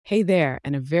Hey there,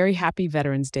 and a very happy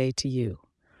Veterans Day to you.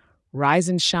 Rise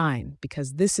and shine,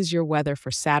 because this is your weather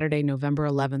for Saturday, November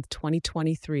 11th,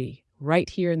 2023, right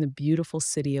here in the beautiful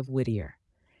city of Whittier.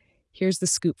 Here's the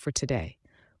scoop for today.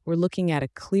 We're looking at a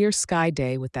clear sky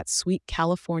day with that sweet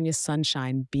California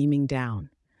sunshine beaming down.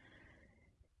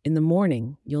 In the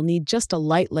morning, you'll need just a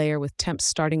light layer with temps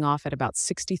starting off at about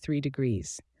 63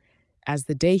 degrees. As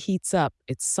the day heats up,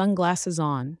 it's sunglasses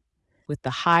on, with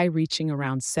the high reaching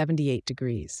around 78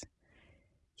 degrees.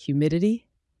 Humidity?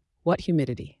 What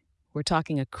humidity? We're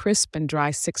talking a crisp and dry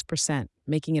 6%,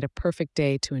 making it a perfect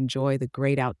day to enjoy the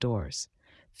great outdoors.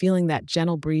 Feeling that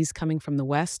gentle breeze coming from the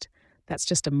west? That's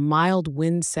just a mild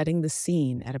wind setting the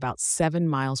scene at about 7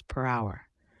 miles per hour.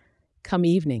 Come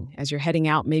evening, as you're heading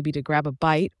out maybe to grab a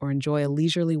bite or enjoy a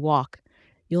leisurely walk,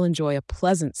 you'll enjoy a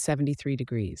pleasant 73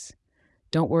 degrees.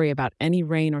 Don't worry about any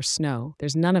rain or snow,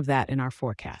 there's none of that in our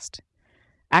forecast.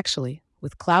 Actually,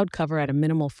 with cloud cover at a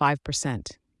minimal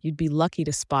 5%, you'd be lucky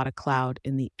to spot a cloud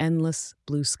in the endless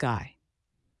blue sky.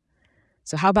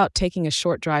 So how about taking a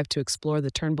short drive to explore the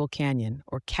Turnbull Canyon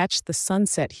or catch the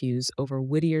sunset hues over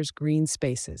Whittier's green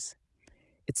spaces?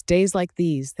 It's days like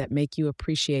these that make you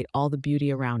appreciate all the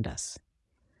beauty around us.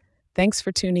 Thanks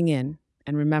for tuning in,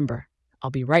 and remember, I'll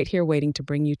be right here waiting to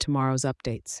bring you tomorrow's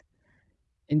updates.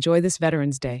 Enjoy this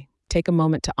Veterans Day. Take a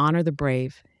moment to honor the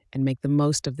brave and make the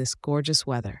most of this gorgeous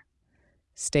weather.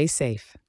 Stay safe